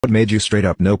What made you straight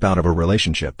up nope out of a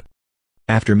relationship?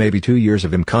 After maybe 2 years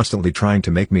of him constantly trying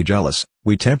to make me jealous,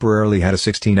 we temporarily had a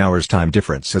 16 hours time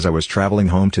difference as I was traveling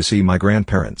home to see my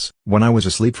grandparents. When I was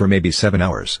asleep for maybe 7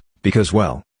 hours, because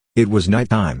well, it was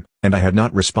nighttime, and I had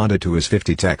not responded to his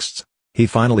 50 texts. He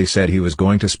finally said he was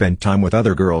going to spend time with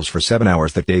other girls for 7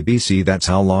 hours that day. BC, that's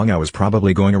how long I was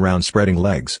probably going around spreading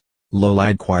legs. Lol,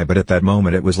 I'd cry, but at that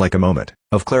moment it was like a moment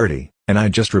of clarity, and I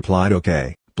just replied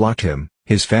okay, blocked him,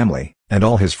 his family, and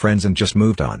all his friends and just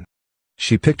moved on.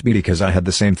 She picked me because I had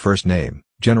the same first name,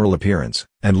 general appearance,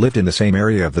 and lived in the same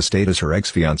area of the state as her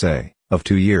ex-fiancé, of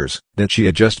 2 years, that she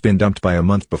had just been dumped by a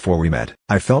month before we met.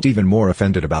 I felt even more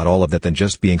offended about all of that than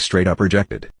just being straight up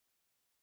rejected.